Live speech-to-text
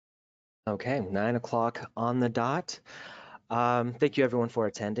Okay, 9 o'clock on the dot. Thank you everyone for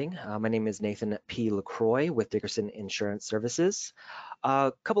attending. My name is Nathan P. LaCroix with Dickerson Insurance Services.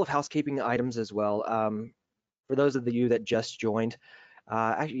 A couple of housekeeping items as well. For those of you that just joined,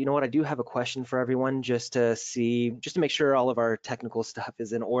 actually, you know what? I do have a question for everyone just to make sure all of our technical stuff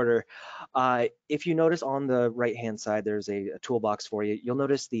is in order. If you notice on the right-hand side, there's a toolbox for you. You'll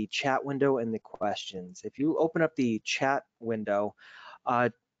notice the chat window and the questions. If you open up the chat window, uh,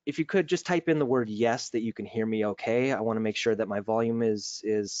 if you could just type in the word yes that you can hear me okay. I want to make sure that my volume is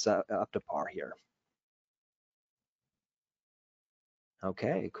up to par here.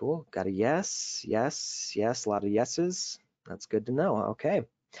 Okay, cool. Got a yes, yes, yes, a lot of yeses. That's good to know. Okay.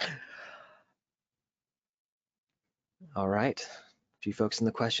 All right. A few folks in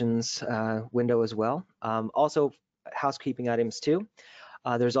the questions window as well. Also, housekeeping items too.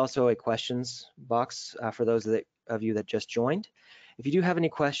 There's also a questions box for those of you that just joined. If you do have any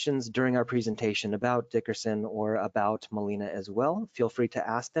questions during our presentation about Dickerson or about Molina as well, feel free to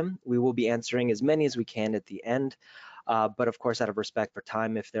ask them. We will be answering as many as we can at the end. But of course, out of respect for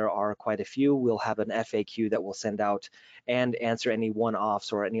time, if there are quite a few, we'll have an FAQ that we'll send out and answer any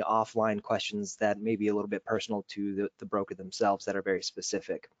one-offs or any offline questions that may be a little bit personal to the broker themselves that are very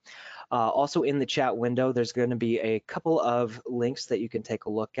specific. Also in the chat window, there's going to be a couple of links that you can take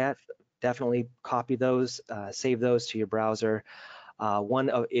a look at. Definitely copy those, save those to your browser. One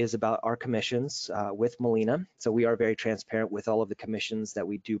is about our commissions with Molina. So we are very transparent with all of the commissions that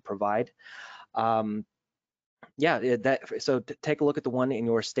we do provide. So take a look at the one in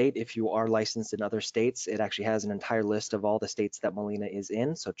your state. If you are licensed in other states, it actually has an entire list of all the states that Molina is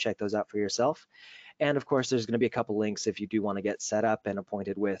in. So check those out for yourself. And of course, there's going to be a couple links if you do want to get set up and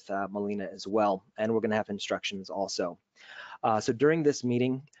appointed with Molina as well. And we're going to have instructions also. So during this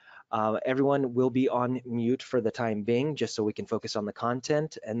meeting, everyone will be on mute for the time being, just so we can focus on the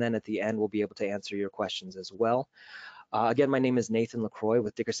content. And then at the end, we'll be able to answer your questions as well. Again, my name is Nathan LaCroix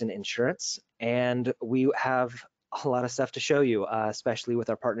with Dickerson Insurance, and we have a lot of stuff to show you, especially with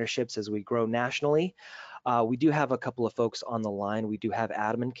our partnerships as we grow nationally. We do have a couple of folks on the line. We do have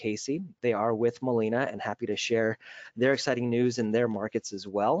Adam and Casey. They are with Molina and happy to share their exciting news in their markets as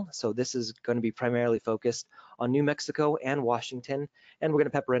well. So this is going to be primarily focused on New Mexico and Washington, and we're going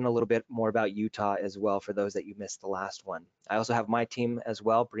to pepper in a little bit more about Utah as well for those that you missed the last one. I also have my team as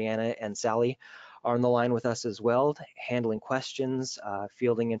well, Brianna and Sally, are on the line with us as well, handling questions,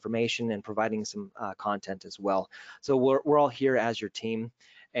 fielding information, and providing some content as well. So we're all here as your team,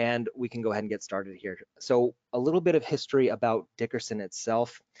 and we can go ahead and get started here. So a little bit of history about Dickerson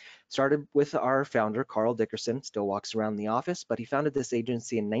itself. Started with our founder, Carl Dickerson, still walks around the office, but he founded this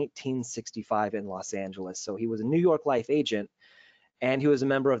agency in 1965 in Los Angeles. So he was a New York Life agent, and he was a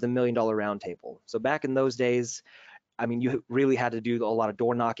member of the $1 Million Roundtable. So back in those days, I mean, you really had to do a lot of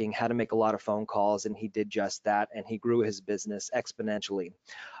door knocking, had to make a lot of phone calls, and he did just that, and he grew his business exponentially.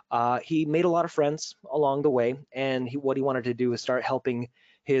 He made a lot of friends along the way, and what he wanted to do was start helping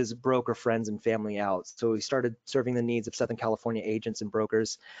his broker friends and family out. So he started serving the needs of Southern California agents and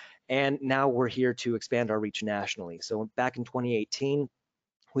brokers, and now we're here to expand our reach nationally. So back in 2018,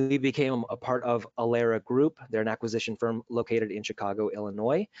 we became a part of Alera Group. They're an acquisition firm located in Chicago,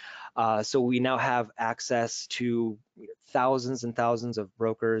 Illinois. So we now have access to thousands and thousands of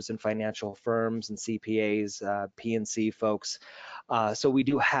brokers and financial firms and CPAs, PNC folks. So we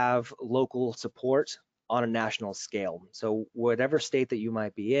do have local support on a national scale. So whatever state that you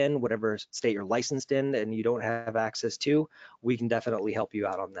might be in, whatever state you're licensed in and you don't have access to, we can definitely help you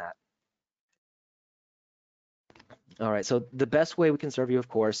out on that. All right, so the best way we can serve you, of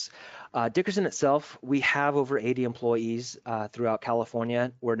course, Dickerson itself, we have over 80 employees throughout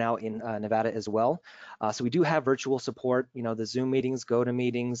California. We're now in Nevada as well. So we do have virtual support, the Zoom meetings,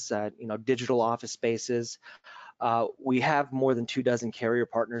 GoToMeetings, digital office spaces. We have more than 24 carrier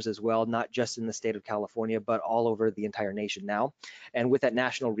partners as well, not just in the state of California, but all over the entire nation now. And with that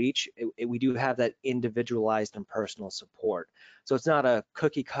national reach, we do have that individualized and personal support. So it's not a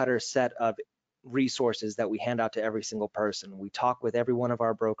cookie cutter set of resources that we hand out to every single person. We talk with every one of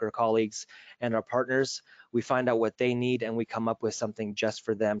our broker colleagues and our partners. We find out what they need and we come up with something just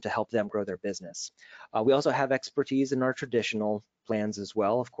for them to help them grow their business. We also have expertise in our traditional plans as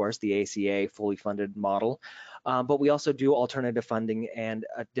well, of course, the ACA fully funded model, but we also do alternative funding and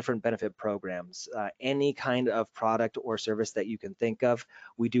different benefit programs. Any kind of product or service that you can think of,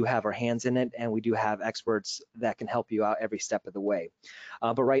 we do have our hands in it, and we do have experts that can help you out every step of the way.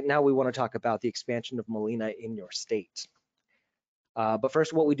 But right now we want to talk about the expansion of Molina in your state. But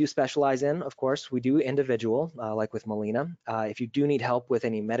first, what we do specialize in, of course, we do individual, like with Molina. If you do need help with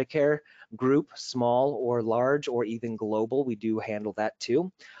any Medicare, group, small or large, or even global, we do handle that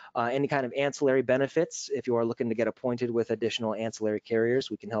too. Any kind of ancillary benefits, if you are looking to get appointed with additional ancillary carriers,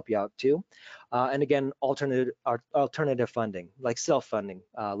 we can help you out too. And again, alternative funding, like self-funding,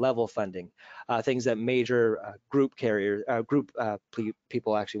 level funding, things that major group carriers,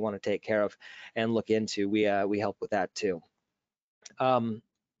 people actually want to take care of and look into. We help with that too.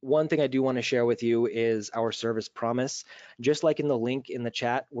 One thing I do want to share with you is our service promise. Just like in the link in the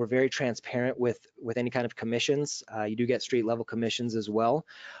chat, we're very transparent with any kind of commissions. You do get street level commissions as well.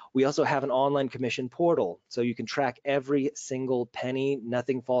 We also have an online commission portal, so you can track every single penny.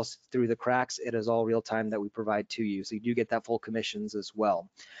 Nothing falls through the cracks. It is all real time that we provide to you, so you do get that full commissions as well.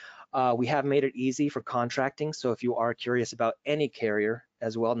 We have made it easy for contracting, so if you are curious about any carrier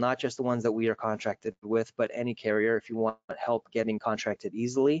as well, not just the ones that we are contracted with, but any carrier, if you want help getting contracted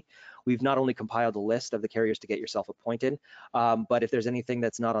easily, we've not only compiled a list of the carriers to get yourself appointed, but if there's anything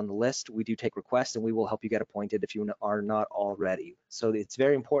that's not on the list, we do take requests and we will help you get appointed if you are not already. So it's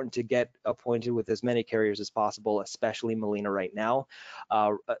very important to get appointed with as many carriers as possible, especially Molina right now,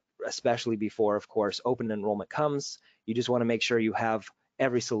 especially before, of course, open enrollment comes. You just want to make sure you have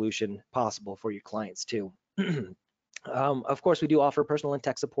every solution possible for your clients too. Of course, we do offer personal and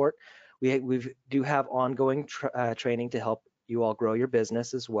tech support. We do have ongoing training to help you all grow your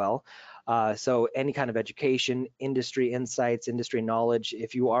business as well. So any kind of education, industry insights, industry knowledge,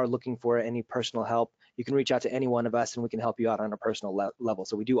 if you are looking for any personal help, you can reach out to any one of us and we can help you out on a personal level.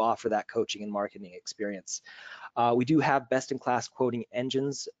 So we do offer that coaching and marketing experience. We do have best-in-class quoting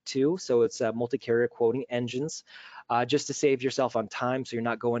engines too. So it's multi-carrier quoting engines, just to save yourself on time, so you're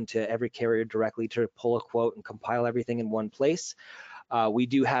not going to every carrier directly to pull a quote and compile everything in one place. We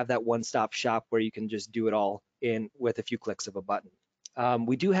do have that one-stop shop where you can just do it all in with a few clicks of a button.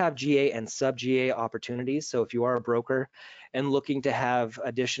 We do have GA and sub-GA opportunities. So if you are a broker and looking to have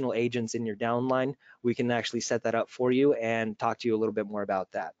additional agents in your downline, we can actually set that up for you and talk to you a little bit more about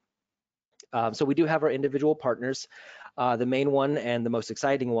that. So we do have our individual partners. The main one and the most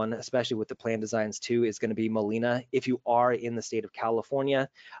exciting one, especially with the plan designs too, is going to be Molina. If you are in the state of California,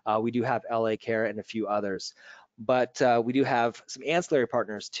 we do have LA Care and a few others. But we do have some ancillary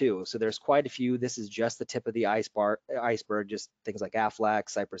partners too. So there's quite a few. This is just the tip of the iceberg, just things like Aflac,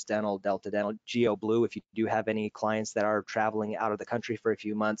 Cypress Dental, Delta Dental, Geo Blue. If you do have any clients that are traveling out of the country for a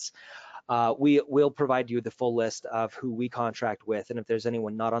few months, we will provide you the full list of who we contract with. And if there's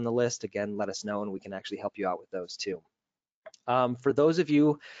anyone not on the list, again, let us know and we can actually help you out with those too. For those of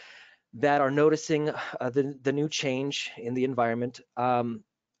you that are noticing the new change in the environment,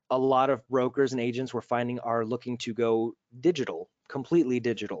 a lot of brokers and agents we're finding are looking to go digital, completely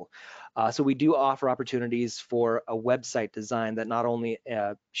digital. So we do offer opportunities for a website design that not only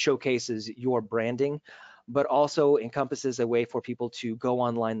showcases your branding, but also encompasses a way for people to go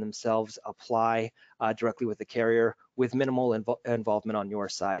online themselves, apply directly with the carrier with minimal involvement on your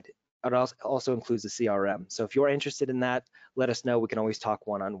side. It also includes the CRM. So if you're interested in that, let us know. We can always talk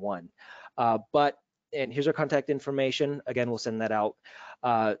one-on-one. And here's our contact information. Again, we'll send that out.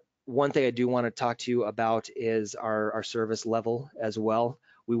 One thing I do want to talk to you about is our service level as well.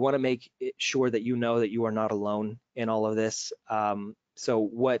 We want to make sure that you know that you are not alone in all of this. So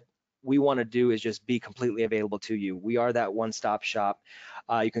what we want to do is just be completely available to you. We are that one-stop shop.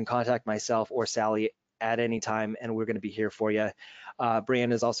 You can contact myself or Sally at any time, and we're going to be here for you.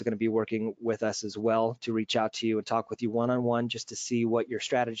 Brian is also going to be working with us as well to reach out to you and talk with you one-on-one just to see what your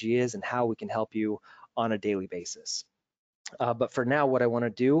strategy is and how we can help you on a daily basis. But for now, what I want to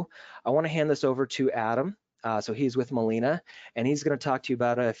do, I want to hand this over to Adam. So he's with Molina, and he's going to talk to you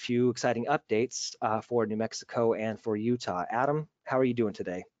about a few exciting updates for New Mexico and for Utah. Adam, how are you doing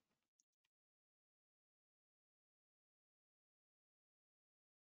today?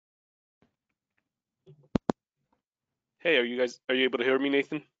 Hey, are you able to hear me,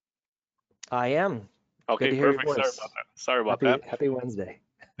 Nathan? I am. Okay, Good to hear perfect. your voice. Sorry about that. Happy Wednesday.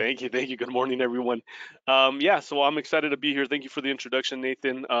 Thank you. Good morning, everyone. Yeah, so I'm excited to be here. Thank you for the introduction,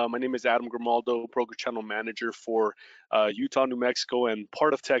 Nathan. My name is Adam Grimaldo, Broker Channel Manager for Utah, New Mexico, and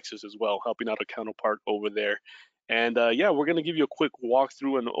part of Texas as well, helping out a counterpart over there. And yeah, we're going to give you a quick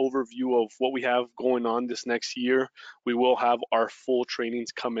walkthrough and overview of what we have going on this next year. We will have our full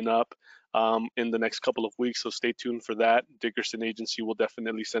trainings coming up in the next couple of weeks, so stay tuned for that. Dickerson Agency will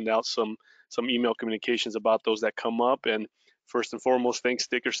definitely send out some email communications about those that come up. And first and foremost, thanks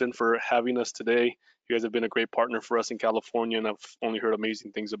Dickerson for having us today. You guys have been a great partner for us in California, and I've only heard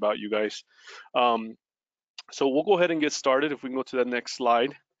amazing things about you guys. So we'll go ahead and get started. If we can go to that next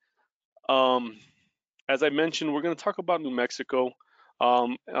slide. As I mentioned, we're going to talk about New Mexico.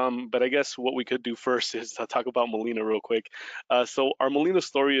 But I guess what we could do first is talk about Molina real quick. So our Molina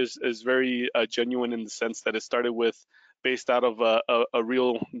story is very genuine in the sense that it started with based out of a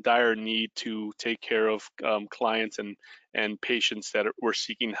real dire need to take care of clients and patients that were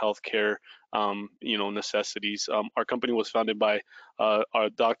seeking healthcare, necessities. Our company was founded by a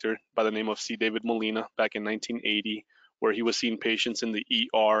doctor by the name of C. David Molina back in 1980, where he was seeing patients in the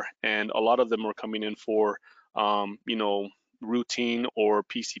ER, and a lot of them were coming in for, routine or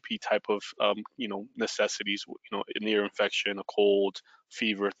PCP type of, necessities, an ear infection, a cold,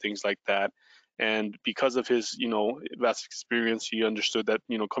 fever, things like that. And because of his, vast experience, he understood that,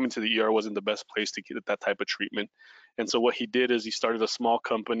 coming to the ER wasn't the best place to get that type of treatment. And so what he did is he started a small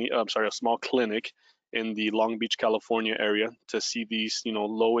clinic in the Long Beach, California area to see these,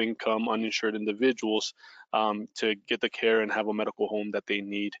 low-income, uninsured individuals to get the care and have a medical home that they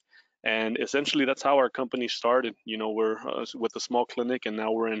need. And essentially, that's how our company started. We're with a small clinic, and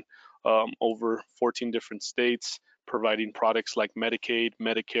now we're in over 14 different states, providing products like Medicaid,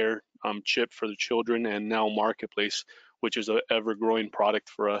 Medicare, CHIP for the children, and now Marketplace, which is an ever-growing product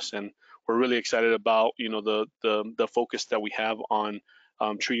for us. And we're really excited about, the focus that we have on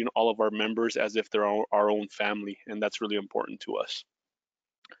treating all of our members as if they're our own family, and that's really important to us.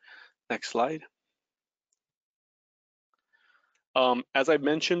 Next slide. As I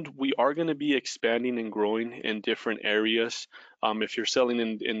mentioned, we are going to be expanding and growing in different areas. If you're selling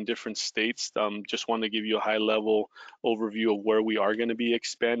in different states, just want to give you a high-level overview of where we are going to be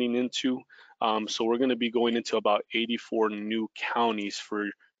expanding into. So we're going to be going into about 84 new counties for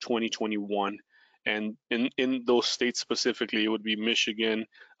 2021. And in those states specifically, it would be Michigan,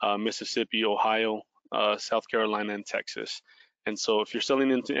 Mississippi, Ohio, South Carolina, and Texas. And so if you're selling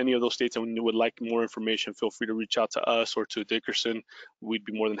into any of those states and you would like more information, feel free to reach out to us or to Dickerson. We'd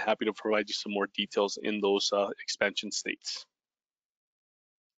be more than happy to provide you some more details in those expansion states.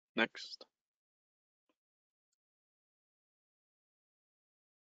 Next.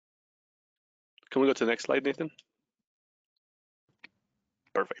 Can we go to the next slide, Nathan?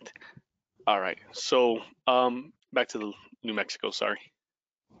 Perfect. All right. So back to New Mexico, sorry.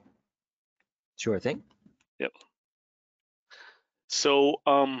 Sure thing. Yep. So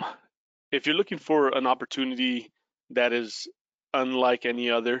if you're looking for an opportunity that is unlike any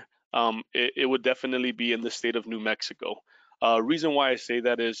other, it would definitely be in the state of New Mexico. Reason why I say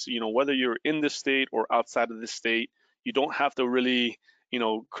that is, whether you're in the state or outside of the state, you don't have to really,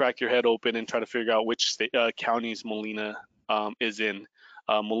 crack your head open and try to figure out which counties Molina is in.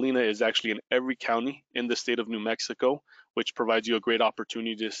 Molina is actually in every county in the state of New Mexico, which provides you a great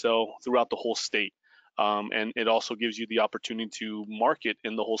opportunity to sell throughout the whole state. And it also gives you the opportunity to market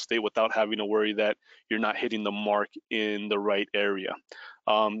in the whole state without having to worry that you're not hitting the mark in the right area.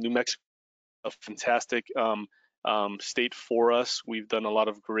 New Mexico is a fantastic state for us. We've done a lot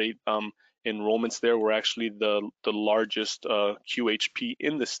of great enrollments there. We're actually the largest QHP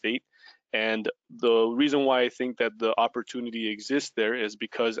in the state. And the reason why I think that the opportunity exists there is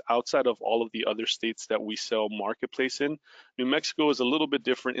because outside of all of the other states that we sell Marketplace in, New Mexico is a little bit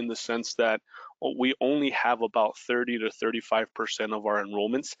different in the sense that we only have about 30 to 35% of our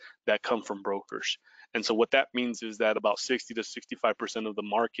enrollments that come from brokers. And so what that means is that about 60 to 65% of the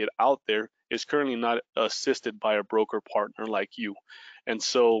market out there is currently not assisted by a broker partner like you. And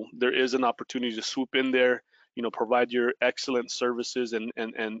so there is an opportunity to swoop in there, provide your excellent services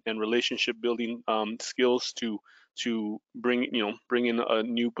and relationship building skills to bring in a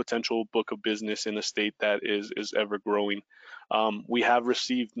new potential book of business in a state that is ever growing. We have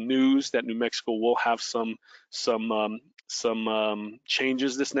received news that New Mexico will have some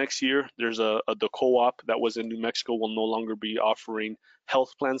changes this next year. There's the co-op that was in New Mexico will no longer be offering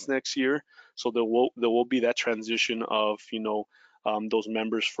health plans next year. So there will be that transition of those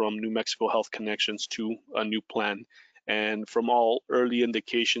members from New Mexico Health Connections to a new plan. And from all early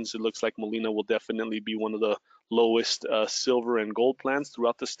indications, it looks like Molina will definitely be one of the lowest silver and gold plans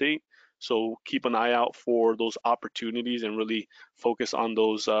throughout the state. So keep an eye out for those opportunities and really focus on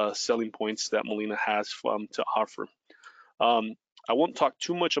those selling points that Molina has to offer. I won't talk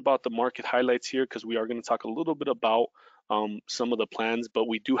too much about the market highlights here because we are going to talk a little bit about some of the plans, but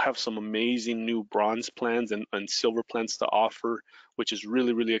we do have some amazing new bronze plans and silver plans to offer, which is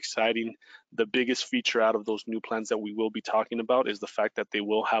really, really exciting. The biggest feature out of those new plans that we will be talking about is the fact that they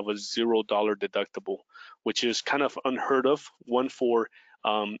will have a $0 deductible, which is kind of unheard of, one for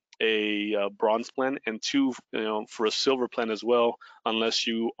a bronze plan, and two, for a silver plan as well, unless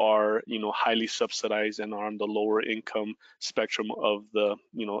you are, highly subsidized and are on the lower income spectrum of the,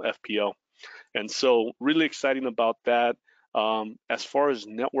 FPL. And so really exciting about that. As far as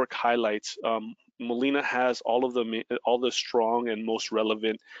network highlights, Molina has all the strong and most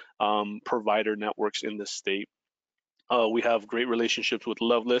relevant provider networks in the state. We have great relationships with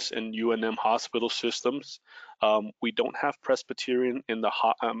Loveless and UNM hospital systems. We don't have Presbyterian in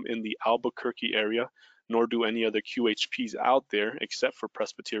the Albuquerque area, nor do any other QHPs out there except for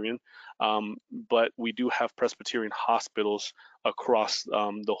Presbyterian. But we do have Presbyterian hospitals across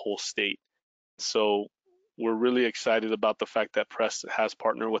the whole state. So we're really excited about the fact that Press has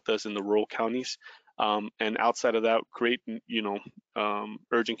partnered with us in the rural counties. And outside of that, great,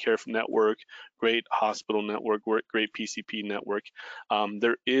 urgent care network, great hospital network, great PCP network.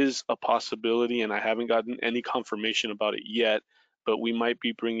 There is a possibility, and I haven't gotten any confirmation about it yet, but we might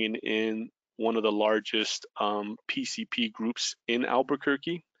be bringing in one of the largest PCP groups in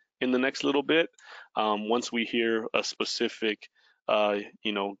Albuquerque in the next little bit. Once we hear a specific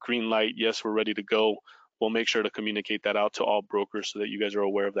green light, yes, we're ready to go, we'll make sure to communicate that out to all brokers so that you guys are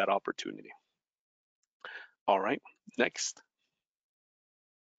aware of that opportunity. All right, next.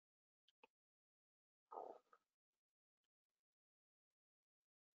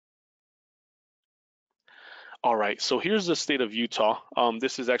 All right, so here's the state of Utah.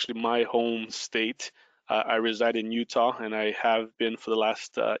 This is actually my home state. I reside in Utah, and I have been for the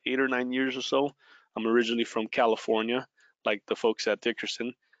last 8 or 9 years or so. I'm originally from California, like the folks at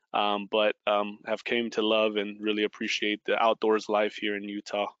Dickerson, but have came to love and really appreciate the outdoors life here in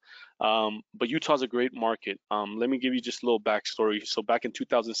Utah. But Utah's a great market. Let me give you just a little backstory. So back in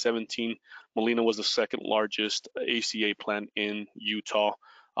 2017, Molina was the second largest ACA plan in Utah,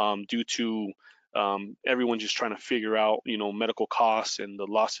 due to everyone just trying to figure out, medical costs and the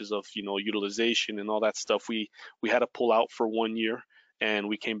losses of, utilization and all that stuff. We had to pull out for 1 year, and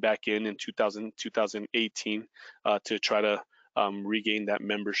we came back in 2018 to try to regain that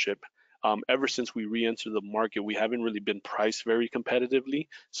membership. Ever since we re-entered the market, we haven't really been priced very competitively.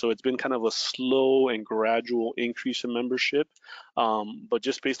 So it's been kind of a slow and gradual increase in membership. But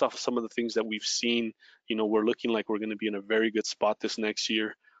just based off of some of the things that we've seen, we're looking like we're going to be in a very good spot this next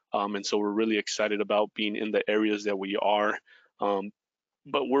year. And so we're really excited about being in the areas that we are.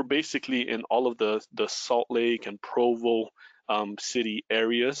 But we're basically in all of the Salt Lake and Provo city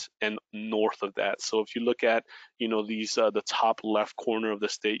areas and north of that. So if you look at, these the top left corner of the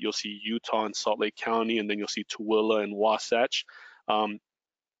state, you'll see Utah and Salt Lake County, and then you'll see Tooele and Wasatch.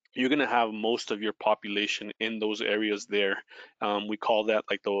 You're going to have most of your population in those areas there. We call that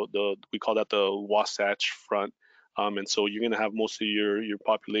like the Wasatch Front. And so you're going to have most of your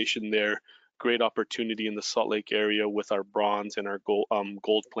population there. Great opportunity in the Salt Lake area with our bronze and our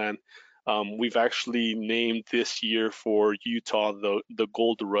gold plan. We've actually named this year for Utah the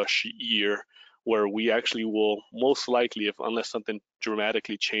Gold Rush year, where we actually will most likely, unless something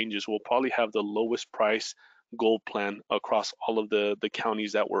dramatically changes, we'll probably have the lowest price gold plan across all of the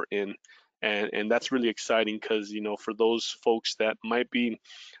counties that we're in. And that's really exciting because, for those folks that might be,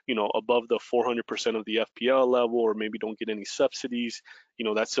 above the 400% of the FPL level, or maybe don't get any subsidies,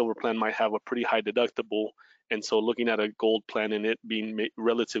 that silver plan might have a pretty high deductible. And so looking at a gold plan and it being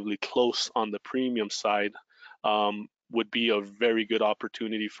relatively close on the premium side would be a very good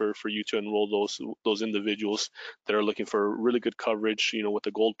opportunity for you to enroll those individuals that are looking for really good coverage, with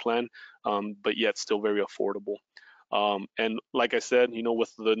the gold plan, but yet still very affordable. And like I said,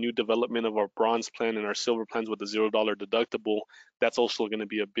 with the new development of our bronze plan and our silver plans with the $0 deductible, that's also going to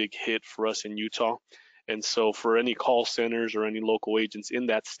be a big hit for us in Utah. And so for any call centers or any local agents in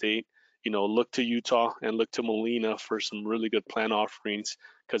that state, look to Utah and look to Molina for some really good plan offerings,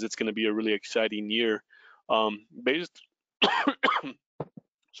 because it's going to be a really exciting year. Based,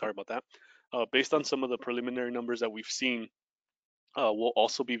 sorry about that. Based on some of the preliminary numbers that we've seen, we'll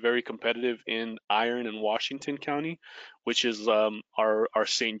also be very competitive in Iron and Washington County, which is our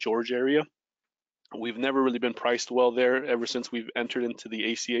St. George area. We've never really been priced well there ever since we've entered into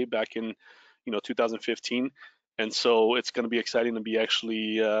the ACA back in 2015. And so it's going to be exciting to be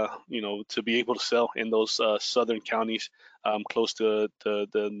actually to be able to sell in those southern counties close to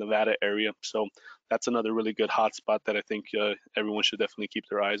the Nevada area. So that's another really good hotspot that I think everyone should definitely keep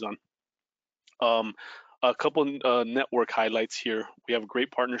their eyes on. A couple network highlights here. We have a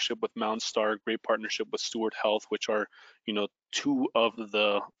great partnership with Mount Star, great partnership with Steward Health, which are, two of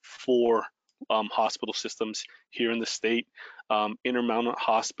the four hospital systems here in the state. Intermountain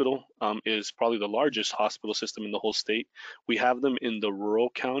Hospital is probably the largest hospital system in the whole state. We have them in the rural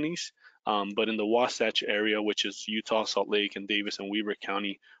counties, but in the Wasatch area, which is Utah, Salt Lake, and Davis and Weber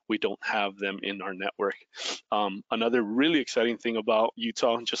County, we don't have them in our network. Another really exciting thing about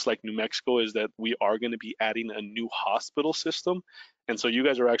Utah, just like New Mexico, is that we are going to be adding a new hospital system, And so you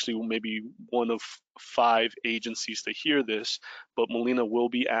guys are actually maybe one of 5 agencies to hear this, but Molina will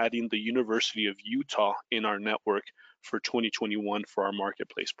be adding the University of Utah in our network for 2021 for our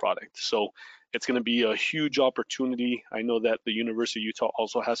marketplace product. So it's going to be a huge opportunity. I know that the University of Utah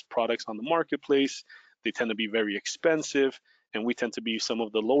also has products on the marketplace. They tend to be very expensive, and we tend to be some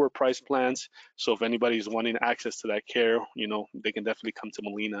of the lower price plans. So if anybody's wanting access to that care, they can definitely come to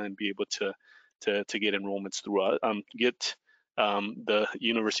Molina and be able to get enrollments through the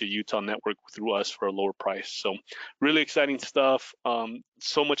University of Utah network through us for a lower price. So really exciting stuff.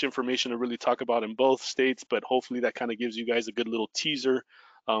 So much information to really talk about in both states, but hopefully that kind of gives you guys a good little teaser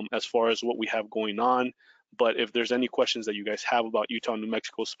as far as what we have going on. But if there's any questions that you guys have about Utah and New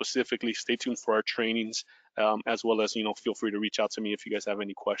Mexico specifically, stay tuned for our trainings, as well as, feel free to reach out to me if you guys have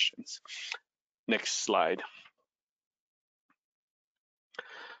any questions. Next slide.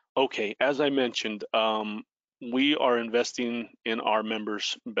 Okay, as I mentioned, we are investing in our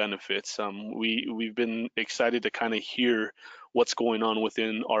members' benefits. We've been excited to kind of hear what's going on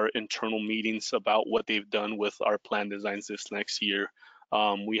within our internal meetings about what they've done with our plan designs this next year.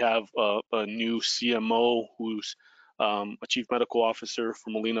 We have a new CMO who's a chief medical officer for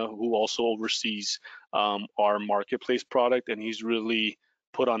Molina, who also oversees our marketplace product, and he's really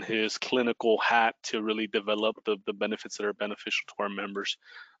put on his clinical hat to really develop the benefits that are beneficial to our members.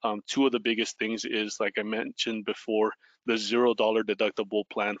 Two of the biggest things is, like I mentioned before, the $0 deductible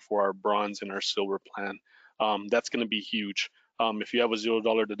plan for our bronze and our silver plan. That's going to be huge. If you have a $0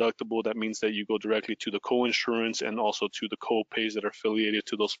 deductible, that means that you go directly to the co-insurance and also to the co-pays that are affiliated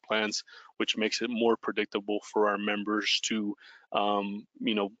to those plans, which makes it more predictable for our members to,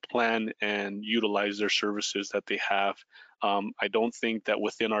 plan and utilize their services that they have. I don't think that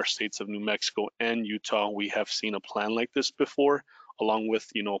within our states of New Mexico and Utah, we have seen a plan like this before, along with,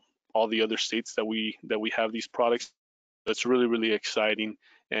 all the other states that we have these products. That's really, really exciting.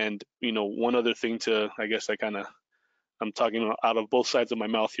 And, one other thing I'm talking out of both sides of my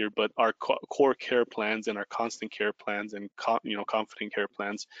mouth here, but our core care plans and our constant care plans and confident care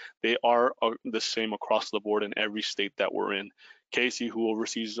plans, they are the same across the board in every state that we're in. Casey, who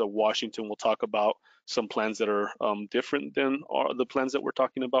oversees Washington, will talk about some plans that are different than the plans that we're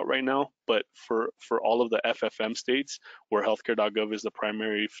talking about right now. But for all of the FFM states where healthcare.gov is the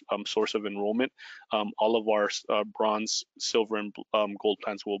primary source of enrollment, all of our bronze, silver, and gold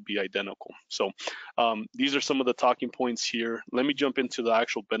plans will be identical. So these are some of the talking points here. Let me jump into the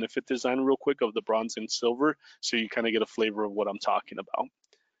actual benefit design real quick of the bronze and silver, so you kind of get a flavor of what I'm talking about.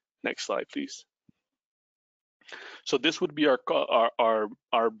 Next slide, please. So this would be our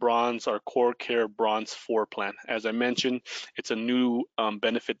bronze, our core care bronze 4 plan. As I mentioned, it's a new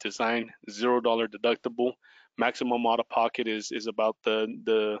benefit design, $0 deductible. Maximum out of pocket is about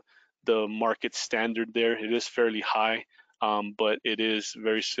the market standard there. It is fairly high, but it is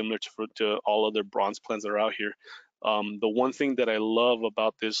very similar to all other bronze plans that are out here. The one thing that I love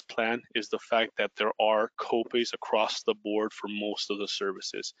about this plan is the fact that there are copays across the board for most of the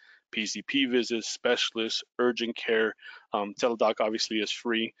services. PCP visits, specialists, urgent care. Teledoc obviously is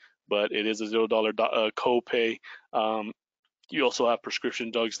free, but it is a $0 copay. You also have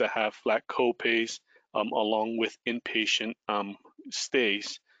prescription drugs that have flat copays, along with inpatient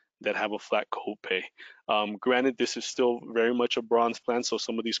stays that have a flat copay. Granted, this is still very much a bronze plan, so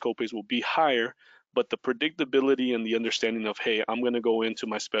some of these copays will be higher, but the predictability and the understanding of, hey, I'm going to go into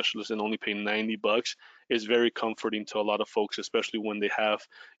my specialist and only pay $90 is very comforting to a lot of folks, especially when they have,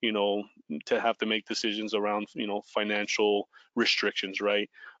 to have to make decisions around, financial restrictions, right?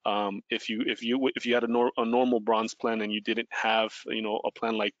 If you had a normal bronze plan and you didn't have, a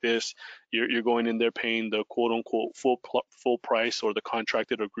plan like this, you're going in there paying the quote unquote full price or the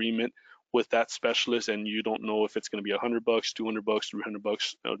contracted agreement with that specialist, and you don't know if it's going to be $100, $200,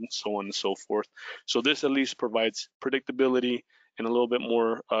 $300, and so on and so forth. So this at least provides predictability and a little bit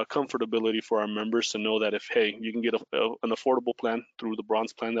more comfortability for our members to know that if, hey, you can get an affordable plan through the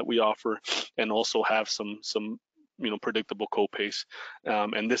bronze plan that we offer, and also have some predictable copays.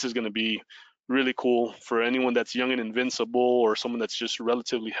 And this is going to be really cool for anyone that's young and invincible, or someone that's just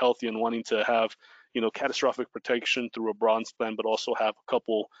relatively healthy and wanting to have, catastrophic protection through a bronze plan, but also have a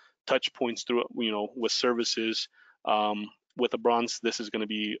couple touch points through, with services. With a bronze, this is going to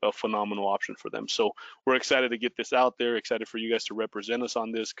be a phenomenal option for them. So we're excited to get this out there, excited for you guys to represent us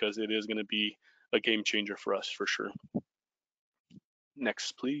on this, because it is going to be a game changer for us for sure.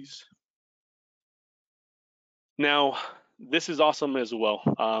 Next, please. Now, this is awesome as well.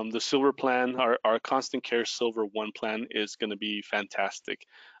 The silver plan, our constant care silver one plan is going to be fantastic.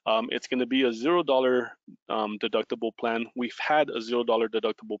 It's going to be a $0 deductible plan. We've had a $0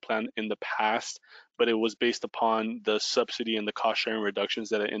 deductible plan in the past, but it was based upon the subsidy and the cost sharing reductions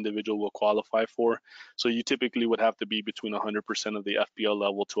that an individual will qualify for. So you typically would have to be between 100% of the FPL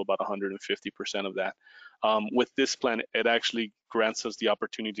level to about 150% of that. With this plan, it actually grants us the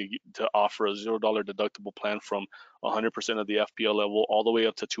opportunity to offer a $0 deductible plan from 100% of the FPL level all the way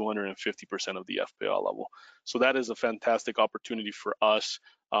up to 250% of the FPL level. So that is a fantastic opportunity for us.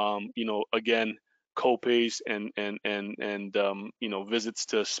 Again, copays and visits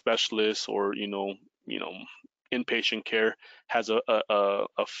to specialists or inpatient care has a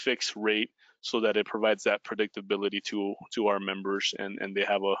fixed rate so that it provides that predictability to our members, and they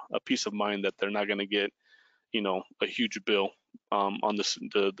have a peace of mind that they're not going to get a huge bill on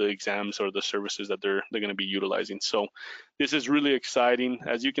the exams or the services that they're going to be utilizing. So this is really exciting.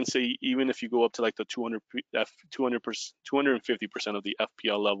 As you can see, even if you go up to like the 250% of the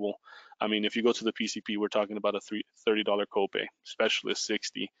FPL level, I mean, if you go to the PCP, we're talking about a $30 copay, specialist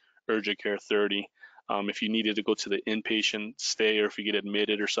 60, urgent care 30. If you needed to go to the inpatient stay or if you get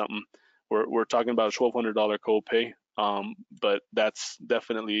admitted or something, we're talking about a $1,200 copay. But that's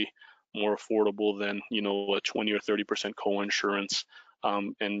definitely more affordable than a 20 or 30% co-insurance,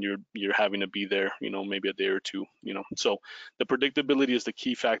 and you're having to be there maybe a day or two. So the predictability is the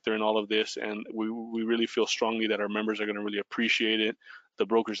key factor in all of this, and we really feel strongly that our members are going to really appreciate it. The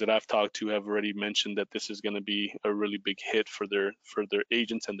brokers that I've talked to have already mentioned that this is going to be a really big hit for their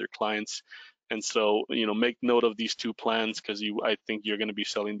agents and their clients. And so make note of these two plans, because I think you're going to be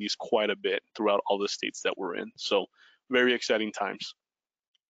selling these quite a bit throughout all the states that we're in. So very exciting times.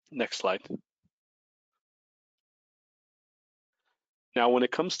 Next slide. Now, when it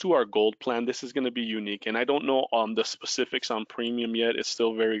comes to our gold plan, this is going to be unique, and I don't know the specifics on premium yet. It's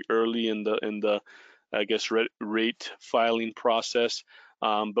still very early in the I guess rate filing process.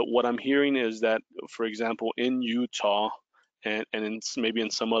 But what I'm hearing is that, for example, in Utah and maybe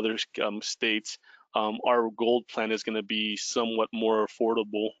in some other states, our gold plan is going to be somewhat more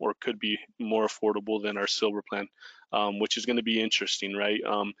affordable, or could be more affordable than our silver plan, which is going to be interesting, right?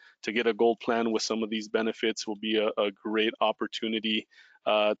 To get a gold plan with some of these benefits will be a great opportunity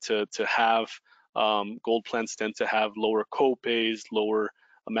to have. Gold plans tend to have lower copays, lower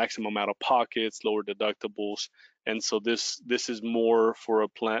maximum out of pockets, lower deductibles. And so this is more for a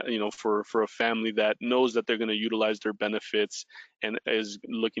plan, for a family that knows that they're going to utilize their benefits and is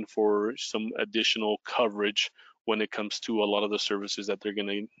looking for some additional coverage when it comes to a lot of the services that they're going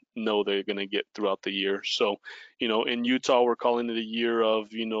to know they're going to get throughout the year. So, in Utah, we're calling it a year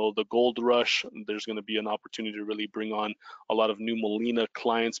of, the gold rush. There's going to be an opportunity to really bring on a lot of new Molina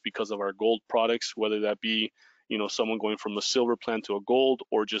clients because of our gold products, whether that be someone going from a silver plan to a gold,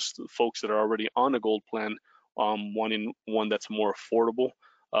 or just folks that are already on a gold plan, wanting one that's more affordable.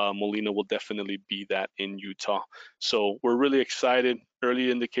 Molina will definitely be that in Utah. So we're really excited. Early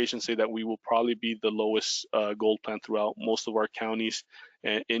indications say that we will probably be the lowest gold plan throughout most of our counties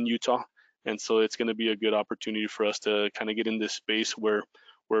in Utah. And so it's going to be a good opportunity for us to kind of get in this space where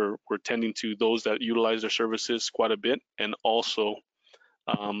we're tending to those that utilize their services quite a bit, and also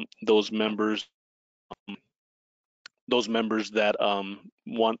those members that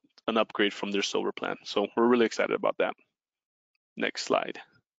want an upgrade from their silver plan. So we're really excited about that. Next slide.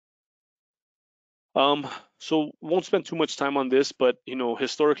 So won't spend too much time on this, but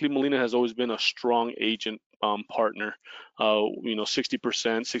historically Molina has always been a strong agent partner. 60%,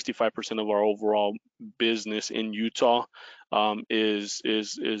 65% of our overall business in Utah is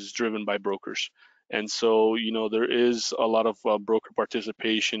driven by brokers. And so there is a lot of broker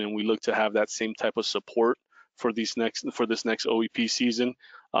participation, and we look to have that same type of support for this next OEP season,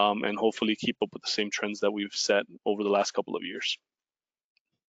 and hopefully keep up with the same trends that we've set over the last couple of years.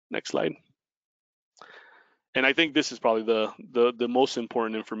 Next slide. And I think this is probably the most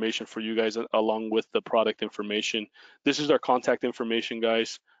important information for you guys, along with the product information. This is our contact information,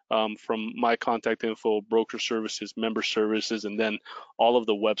 guys, from my contact info, broker services, member services, and then all of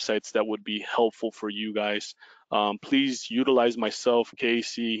the websites that would be helpful for you guys. Please utilize myself,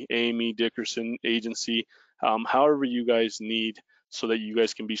 Casey, Amy, Dickerson Agency, however you guys need, so that you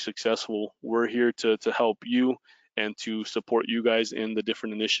guys can be successful. We're here to help you and to support you guys in the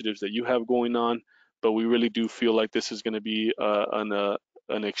different initiatives that you have going on. But we really do feel like this is going to be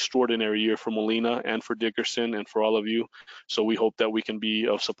an extraordinary year for Molina and for Dickerson and for all of you. So we hope that we can be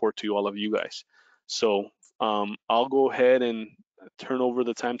of support to all of you guys. So I'll go ahead and turn over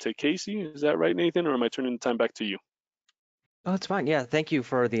the time to Casey. Is that right, Nathan, or am I turning the time back to you? Oh, it's fine. Yeah, thank you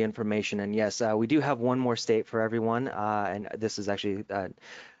for the information. And yes, we do have one more state for everyone, and this is actually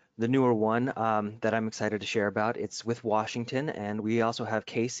the newer one that I'm excited to share about. It's with Washington, and we also have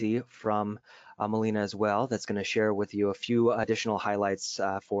Casey from Molina as well that's going to share with you a few additional highlights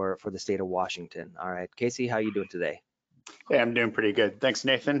for the state of Washington. All right, Casey, how are you doing today? Hey, I'm doing pretty good. Thanks,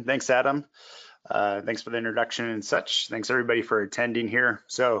 Nathan. Thanks, Adam. Thanks for the introduction and such. Thanks everybody for attending here.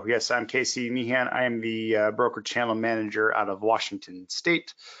 So yes, I'm Casey Meehan. I am the broker channel manager out of Washington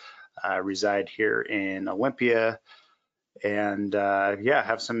State. I reside here in Olympia, and yeah,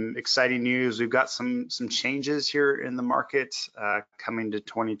 have some exciting news. We've got some changes here in the market coming to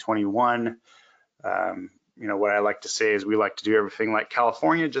 2021. What I like to say is we like to do everything like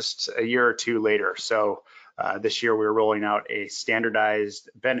California, just a year or two later. So this year we're rolling out a standardized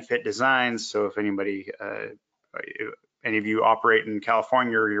benefit design. So if any of you operate in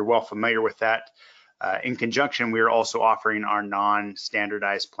California, you're well familiar with that. In conjunction, we are also offering our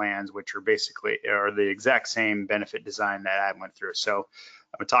non-standardized plans, which are the exact same benefit design that I went through. So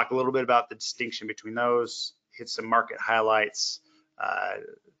I'm gonna talk a little bit about the distinction between those, hit some market highlights,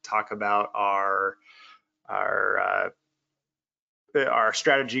 talk about our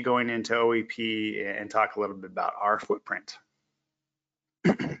strategy going into OEP, and talk a little bit about our footprint.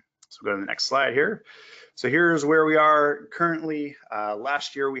 So go to the next slide here. So here's where we are currently.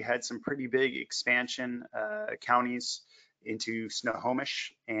 Last year we had some pretty big expansion counties into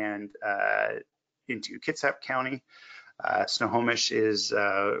Snohomish and into Kitsap County. Snohomish is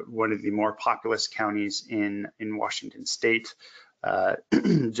one of the more populous counties in Washington State,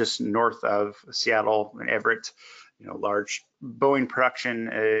 just north of Seattle and Everett. Large Boeing production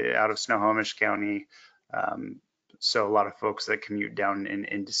out of Snohomish County. So a lot of folks that commute down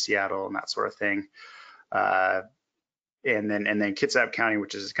into Seattle and that sort of thing. And then Kitsap County,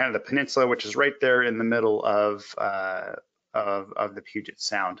 which is kind of the peninsula, which is right there in the middle of the Puget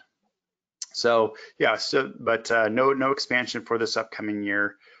Sound. So yeah, but no expansion for this upcoming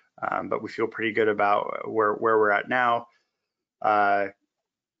year, but we feel pretty good about where we're at now. The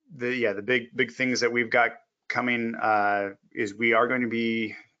big things that we've got coming is we are going to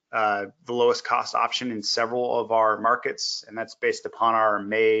be the lowest cost option in several of our markets, and that's based upon our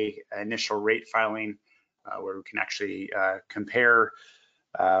May initial rate filing, where we can actually compare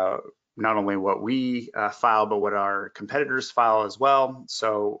not only what we file, but what our competitors file as well.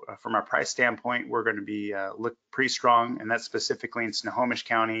 So from our price standpoint, we're going to be look pretty strong, and that's specifically in Snohomish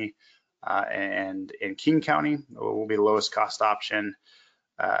County and in King County will be the lowest cost option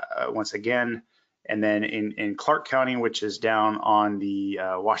once again. And then in Clark County, which is down on the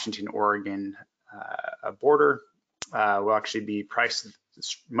Washington-Oregon border, will actually be priced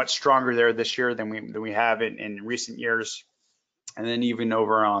much stronger there this year than we have in recent years. And then even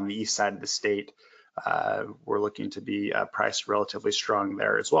over on the east side of the state, we're looking to be priced relatively strong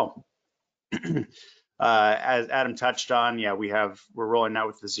there as well. As Adam touched on, yeah, we're rolling out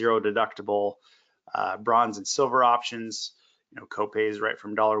with the zero deductible bronze and silver options. Copays right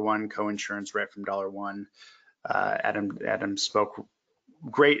from $1, co-insurance right from $1. Adam spoke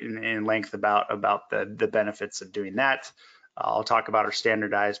great in length about the benefits of doing that. I'll talk about our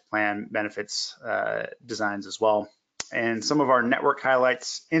standardized plan benefits designs as well. And some of our network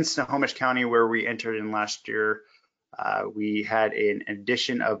highlights in Snohomish County, where we entered in last year, we had an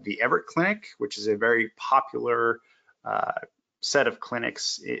addition of the Everett Clinic, which is a very popular set of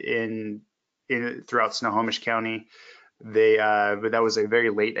clinics throughout Snohomish County. But that was a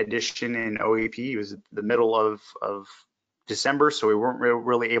very late addition in OEP. It was the middle of December, so we weren't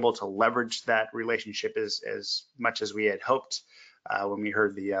really able to leverage that relationship as much as we had hoped when we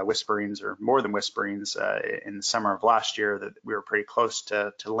heard the whisperings, or more than whisperings, in the summer of last year, that we were pretty close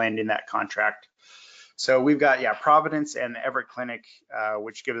to landing that contract. So we've got, Providence and the Everett Clinic,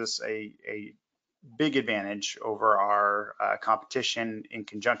 which gives us a big advantage over our competition, in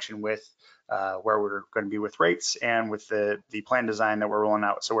conjunction with where we're going to be with rates and with the plan design that we're rolling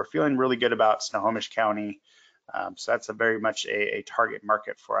out. So we're feeling really good about Snohomish County. So that's very much a target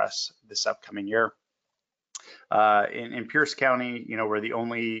market for us this upcoming year. In Pierce County, we're the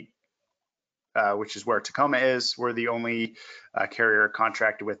only, which is where Tacoma is, we're the only carrier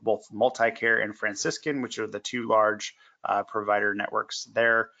contracted with both Multicare and Franciscan, which are the two large provider networks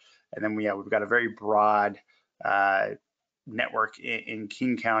there. And then we've got a very broad network in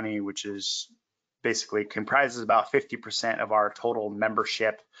King County, which is basically comprises about 50% of our total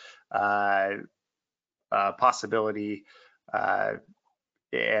membership possibility.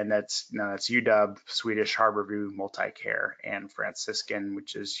 And that's UW, Swedish, Harborview, Multicare, and Franciscan,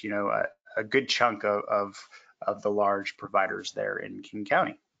 which is a good chunk of the large providers there in King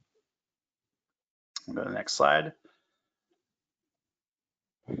County. We'll go to the next slide.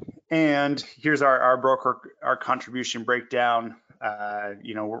 And here's our broker, our contribution breakdown.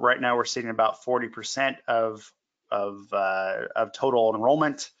 You know, right now we're sitting about 40% of total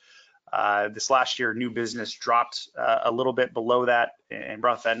enrollment. This last year, new business dropped a little bit below that and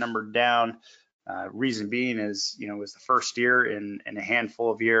brought that number down. Reason being is, you know, it was the first year in a handful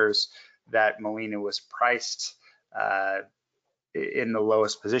of years that Molina was priced in the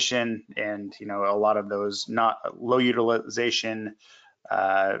lowest position, and you know, a lot of those not low utilization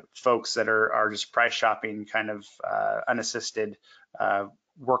folks that are just price shopping, kind of unassisted,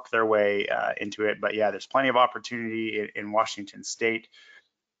 work their way into it. But yeah, there's plenty of opportunity in Washington State.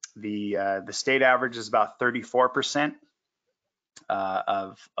 The state average is about 34%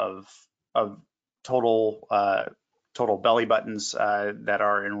 of total belly buttons that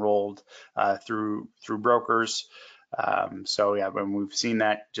are enrolled through brokers. So yeah, when we've seen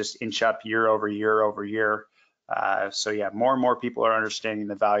that just inch up year over year over year. So yeah, more and more people are understanding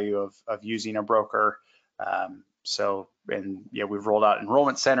the value of using a broker. So, and yeah, we've rolled out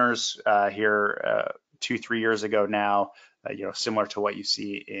enrollment centers here 2-3 years ago now, you know, similar to what you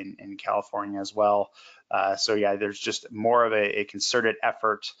see in California as well. So yeah, there's just more of a concerted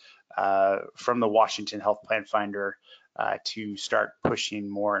effort from the Washington Health Plan Finder to start pushing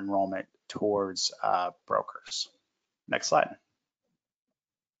more enrollment towards brokers. Next slide.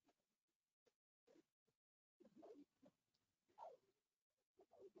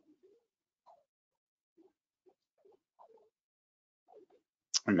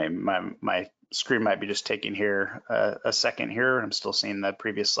 Maybe my screen might be just taking here a second here. I'm still seeing the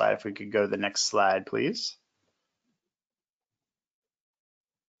previous slide. If we could go to the next slide, please.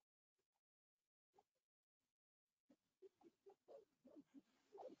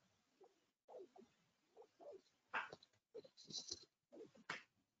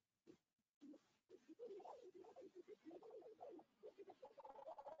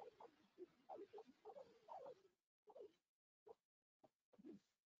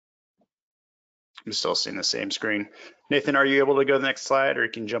 I'm still seeing the same screen. Nathan, are you able to go to the next slide, or you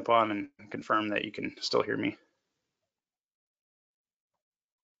can jump on and confirm that you can still hear me?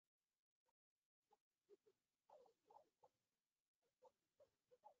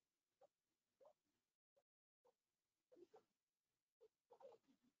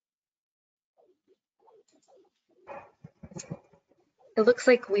 It looks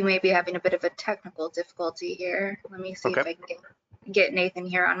like we may be having a bit of a technical difficulty here. Let me see if I can get Nathan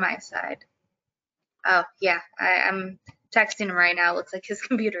here on my side. Oh, yeah, I'm texting him right now. Looks like his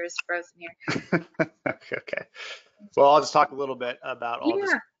computer is frozen here. Okay. Well, I'll just talk a little bit about,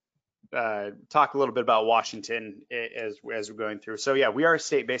 talk a little bit about Washington as we're going through. So yeah, we are a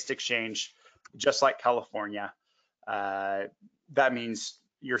state-based exchange, just like California. That means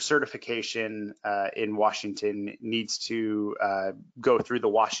your certification in Washington needs to go through the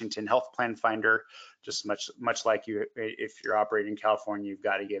Washington Health Plan Finder, just much like if you're operating in California, you've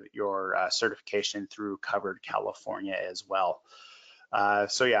got to get your certification through Covered California as well.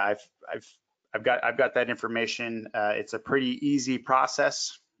 So yeah, I've got that information. It's a pretty easy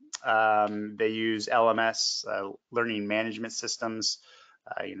process. They use LMS, learning management systems.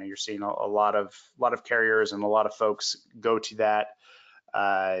 You know, you're seeing a lot of carriers and a lot of folks go to that.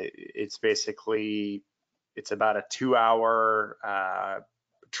 It's basically, it's about a 2-hour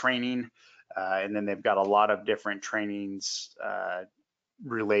training, and then they've got a lot of different trainings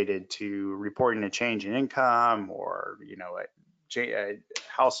related to reporting a change in income, or you know,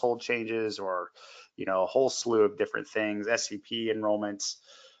 household changes, or you know, a whole slew of different things, SEP enrollments.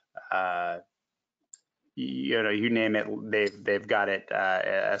 You know, you name it, they've got it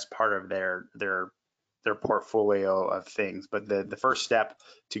as part of their portfolio of things. But the first step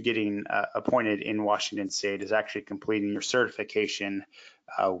to getting appointed in Washington State is actually completing your certification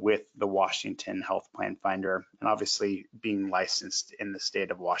with the Washington Health Plan Finder, and obviously being licensed in the state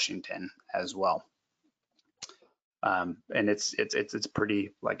of Washington as well. And it's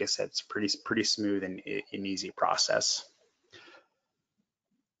pretty, like I said, it's pretty smooth and an easy process.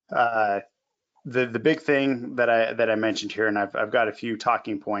 The big thing that I mentioned here, and I've got a few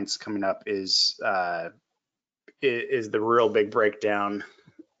talking points coming up, is the real big breakdown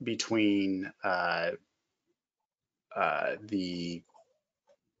between the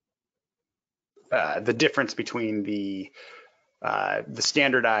difference between the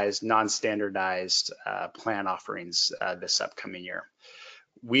standardized, non-standardized plan offerings this upcoming year.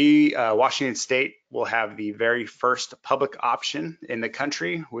 We, Washington State, will have the very first public option in the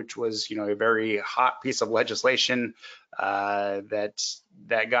country, which was, you know, a very hot piece of legislation that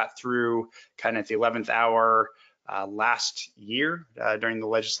got through kind of at the 11th hour last year during the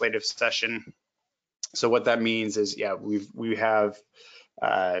legislative session. So what that means is, yeah, we have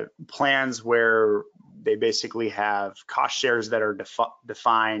plans where they basically have cost shares that are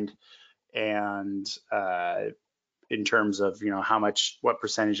defined, and in terms of, how much, what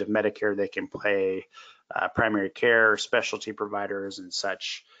percentage of Medicare they can pay, primary care, specialty providers, and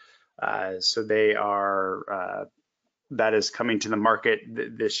such. So they are, that is coming to the market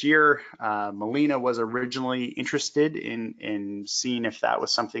this year. Molina was originally interested in seeing if that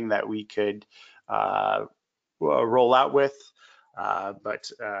was something that we could roll out with, but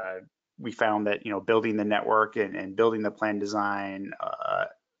we found that, building the network and building the plan design,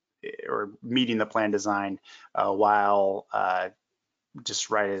 or meeting the plan design while just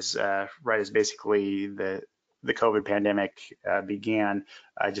right as basically the COVID pandemic began,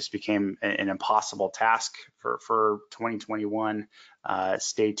 just became an impossible task for 2021.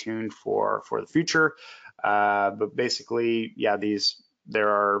 Stay tuned for the future. But basically, yeah, there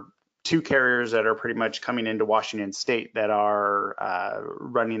are 2 carriers that are pretty much coming into Washington State that are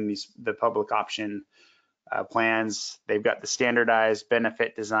running the public option plans. They've got the standardized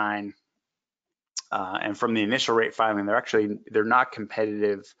benefit design, and from the initial rate filing, they're not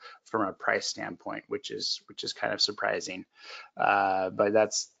competitive from a price standpoint, which is kind of surprising. But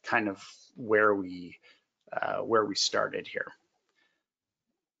that's kind of where we started here.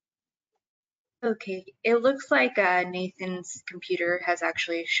 Okay, it looks like Nathan's computer has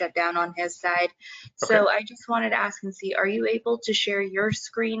actually shut down on his side. So Okay. I just wanted to ask and see, are you able to share your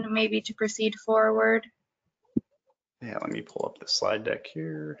screen maybe to proceed forward? Yeah, let me pull up the slide deck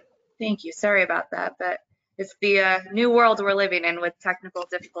here. Thank you. Sorry about that, but it's the new world we're living in with technical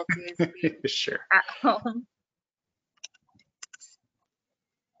difficulties being Sure. at home.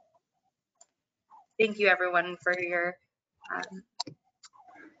 Thank you, everyone, for your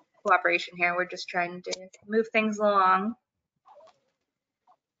cooperation here. We're just trying to move things along.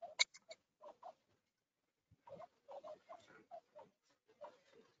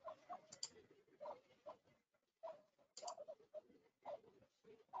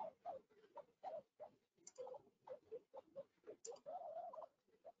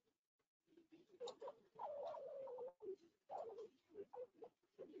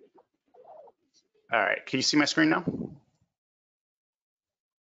 All right, can you see my screen now?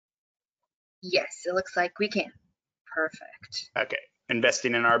 Yes, it looks like we can. Perfect. Okay,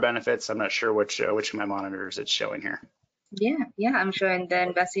 investing in our benefits. I'm not sure which of my monitors it's showing here. Yeah, I'm showing the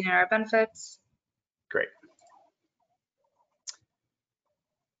investing in our benefits. Great.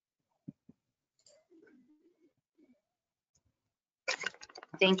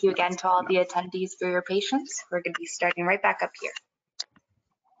 Thank you again to all the attendees for your patience. We're going to be starting right back up here.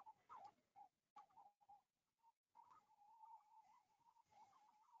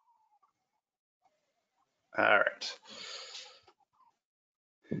 All right.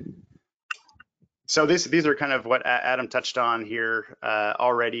 So these are kind of what Adam touched on here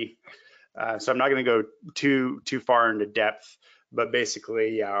already. So I'm not going to go too far into depth, but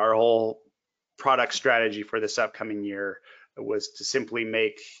basically, yeah, our whole product strategy for this upcoming year was to simply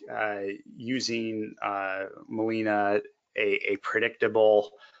make using Molina a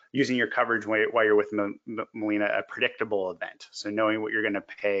predictable, using your coverage while you're with Molina, a predictable event. So knowing what you're going to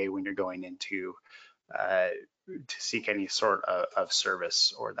pay when you're going into to seek any sort of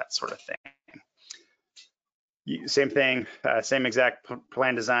service or that sort of thing. Same thing, same exact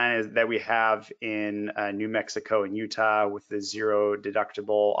plan design that we have in New Mexico and Utah, with the 0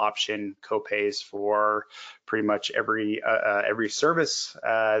 deductible option copays for pretty much every service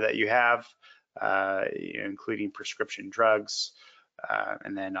that you have, including prescription drugs.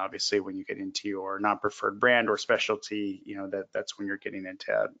 And then obviously when you get into your non-preferred brand or specialty, that's when you're getting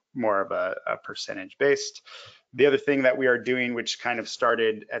into more of a percentage based. The other thing that we are doing, which kind of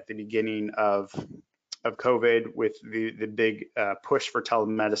started at the beginning of COVID with the big push for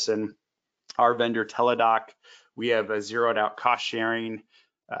telemedicine, our vendor Teladoc, we have a zeroed out cost sharing.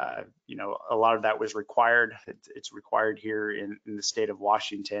 A lot of that was required. It's required here in the state of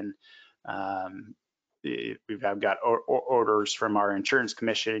Washington. We've got orders from our insurance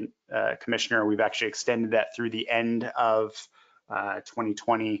commissioner. We've actually extended that through the end of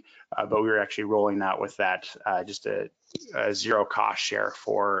 2020, but we were actually rolling out with that just a 0 cost share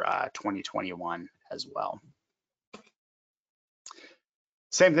for 2021 as well.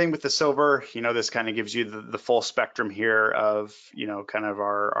 Same thing with the silver. This kind of gives you the full spectrum here of kind of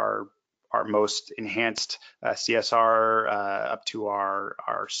our most enhanced CSR up to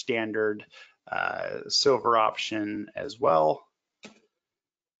our standard silver option as well.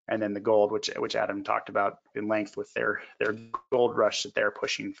 And then the gold, which Adam talked about in length with their gold rush that they're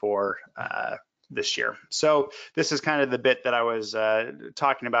pushing for this year. So this is kind of the bit that I was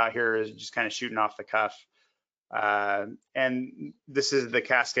talking about here, is just kind of shooting off the cuff. And this is the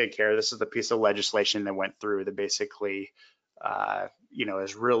cascade care. This is the piece of legislation that went through that basically,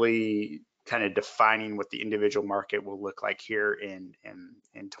 is really kind of defining what the individual market will look like here in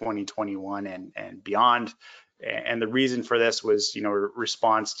 2021 and beyond. And the reason for this was,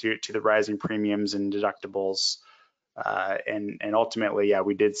 response to the rising premiums and deductibles. And ultimately, yeah,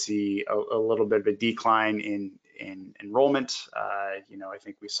 we did see a little bit of a decline in enrollment. I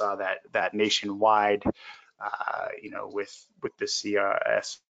think we saw that nationwide, with the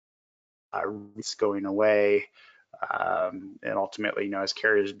CRS rates going away. And ultimately, as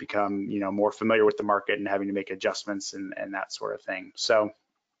carriers become, more familiar with the market and having to make adjustments and that sort of thing. So,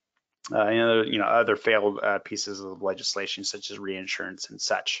 other failed pieces of legislation such as reinsurance and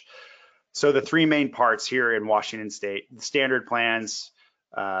such. So the three main parts here in Washington State: the standard plans,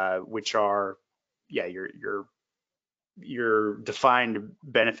 which are, your defined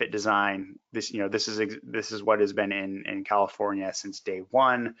benefit design. This is what has been in California since day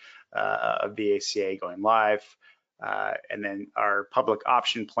one of the ACA going live. And then our public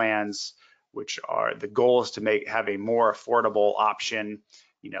option plans, which are, the goal is to have a more affordable option.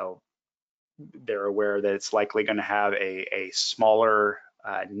 They're aware that it's likely going to have a smaller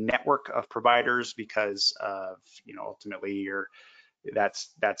network of providers because of, ultimately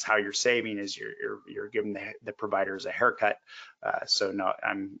that's how you're saving, is you're giving the providers a haircut. So no,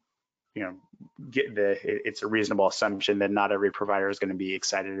 it's a reasonable assumption that not every provider is going to be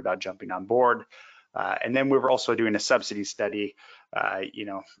excited about jumping on board. And then we're also doing a subsidy study,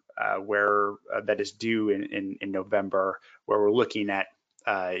 where that is due in November, where we're looking at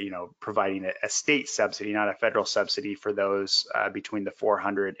providing a state subsidy, not a federal subsidy, for those between the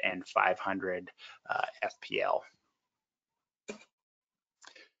 400 and 500 FPL.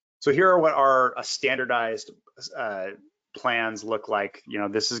 So here are what our standardized plans look like.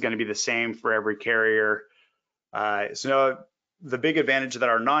 This is going to be the same for every carrier. So the big advantage that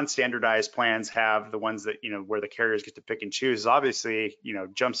our non-standardized plans have, the ones that, where the carriers get to pick and choose, obviously,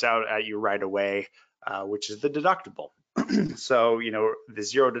 jumps out at you right away, which is the deductible. So, the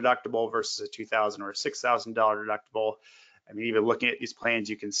zero deductible versus a $2,000 or a $6,000 deductible. I mean, even looking at these plans,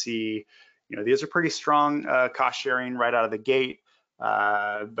 you can see, these are pretty strong cost sharing right out of the gate.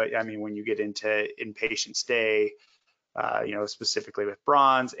 But I mean, when you get into inpatient stay, specifically with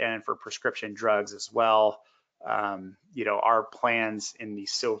bronze and for prescription drugs as well, our plans in the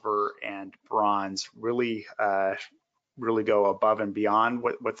silver and bronze really go above and beyond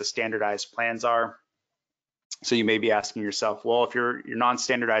what the standardized plans are. So you may be asking yourself, well, if your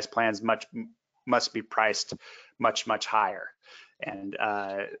non-standardized plans must be priced much higher, and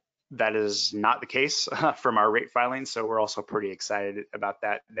that is not the case from our rate filings. So we're also pretty excited about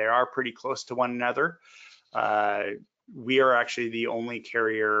that. They are pretty close to one another. We are actually the only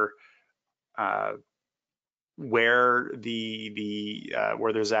carrier where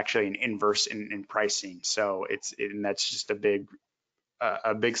where there's actually an inverse in pricing. So and that's just a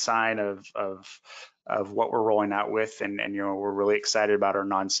big sign of what we're rolling out with, and we're really excited about our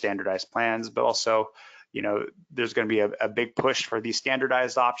non-standardized plans, but also, there's going to be a big push for these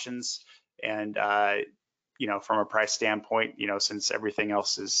standardized options. And from a price standpoint, since everything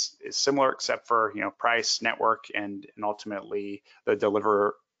else is similar except for price, network, and ultimately the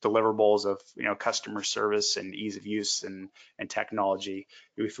deliverables of customer service and ease of use and technology,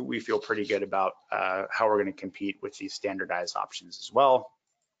 we feel pretty good about how we're going to compete with these standardized options as well.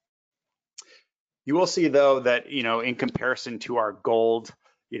 You will see, though, that in comparison to our gold,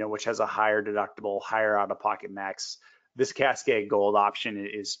 which has a higher deductible, higher out-of-pocket max, this Cascade Gold option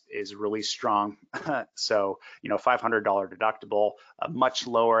is really strong. So $500 deductible, a much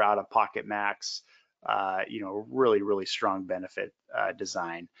lower out-of-pocket max, really strong benefit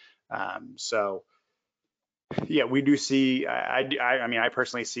design. So yeah, we do see. I mean, I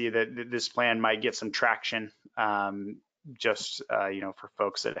personally see that this plan might get some traction. Just for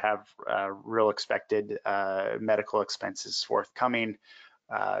folks that have real expected medical expenses forthcoming,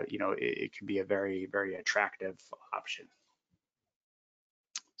 it could be a very attractive option.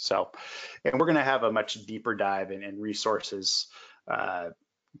 So, and we're going to have a much deeper dive in resources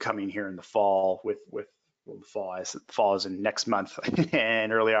coming here in the fall with the fall is in next month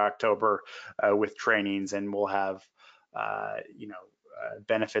and early October with trainings, and we'll have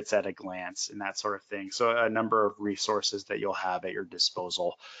benefits at a glance and that sort of thing. So a number of resources that you'll have at your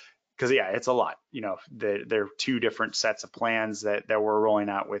disposal, because yeah, it's a lot. There are two different sets of plans that we're rolling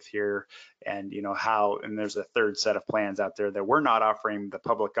out with here, and and there's a third set of plans out there that we're not offering the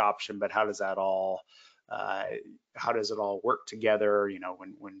public option, but how does it all work together,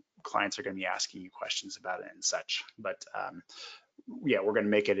 when clients are going to be asking you questions about it and such. But yeah, we're going to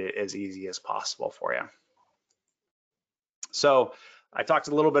make it as easy as possible for you. So I talked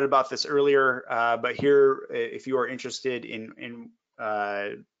a little bit about this earlier, but here, if you are interested in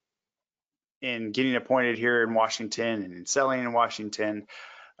getting appointed here in Washington and in selling in Washington,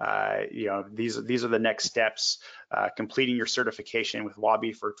 you know, these are the next steps. Completing your certification with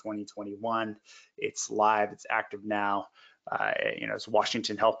WABI for 2021. It's live, it's active now. You know, it's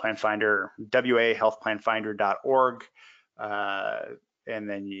Washington Health Plan Finder, wahealthplanfinder.org. And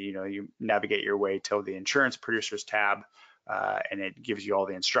then, you know, you navigate your way to the insurance producers tab, and it gives you all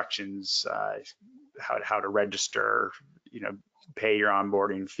the instructions, how to register, you know, pay your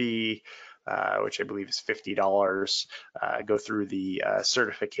onboarding fee, which I believe is $50, go through the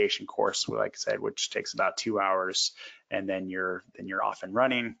certification course, like I said, which takes about 2 hours, and then you're off and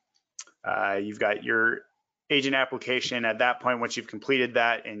running. You've got your agent application. At that point, once you've completed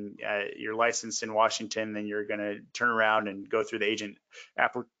that and you're licensed in Washington, then you're going to turn around and go through the agent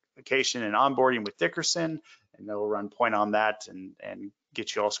application and onboarding with Dickerson, and they'll run point on that and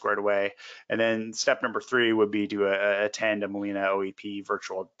get you all squared away. And then step number 3 would be to attend a Molina OEP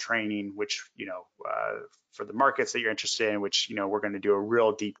virtual training, which, you know, for the markets that you're interested in, which, you know, we're going to do a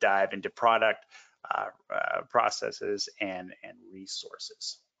real deep dive into product, processes, and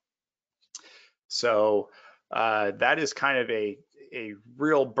resources. So that is kind of a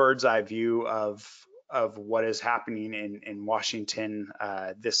real bird's eye view of what is happening in Washington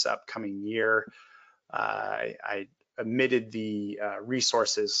this upcoming year. I omitted the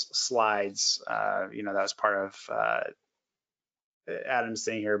resources slides. You know, that was part of Adam's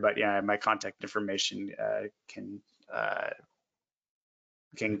thing here, but yeah, my contact information can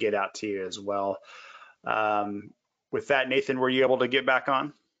get out to you as well. With that, Nathan, were you able to get back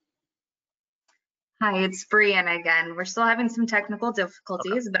on? Hi, it's Brianna again. We're still having some technical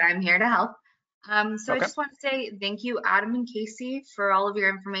difficulties, but I'm here to help. So I just want to say thank you, Adam and Casey, for all of your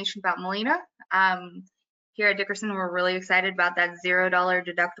information about Molina. Here at Dickerson, we're really excited about that $0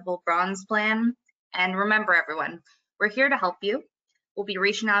 deductible bronze plan. And remember, everyone, we're here to help you. We'll be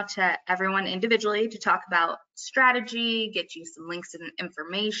reaching out to everyone individually to talk about strategy, get you some links and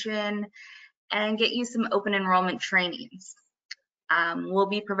information, and get you some open enrollment trainings. We'll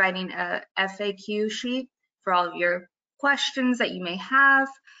be providing a FAQ sheet for all of your questions that you may have,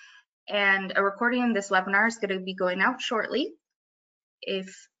 and a recording of this webinar is going to be going out shortly.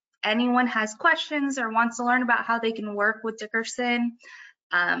 If anyone has questions or wants to learn about how they can work with Dickerson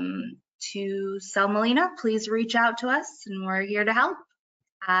to sell Molina, please reach out to us and we're here to help.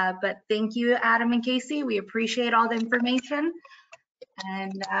 But thank you, Adam and Casey. We appreciate all the information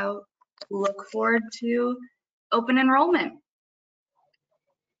and look forward to open enrollment.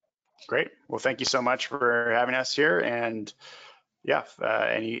 Great. Well, thank you so much for having us here. And yeah,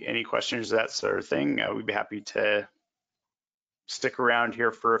 any questions, that sort of thing, we'd be happy to stick around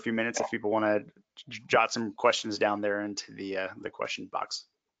here for a few minutes if people want to jot some questions down there into the question box.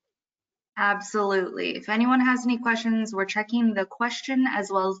 Absolutely. If anyone has any questions, we're checking the question as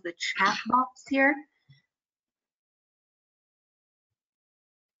well as the chat box here.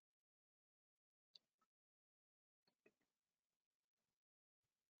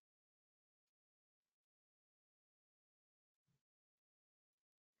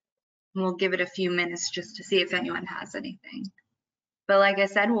 We'll give it a few minutes just to see if anyone has anything. But like I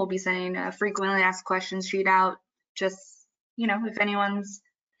said, we'll be sending a frequently asked questions sheet out. Just, you know, if anyone's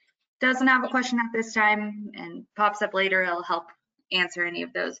doesn't have a question at this time and pops up later, it'll help answer any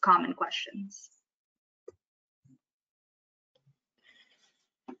of those common questions.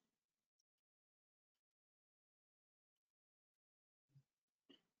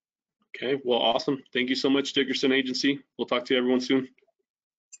 Okay, well, awesome. Thank you so much, Dickerson Agency. We'll talk to everyone soon.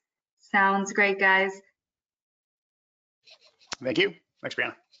 Sounds great, guys. Thank you. Thanks,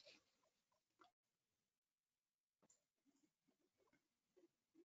 Brianna.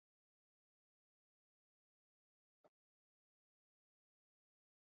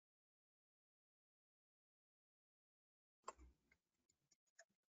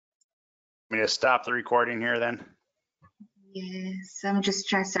 I'm going to stop the recording here then. Yes, I'm just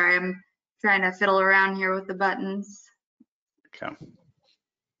trying, sorry, I'm trying to fiddle around here with the buttons. Okay.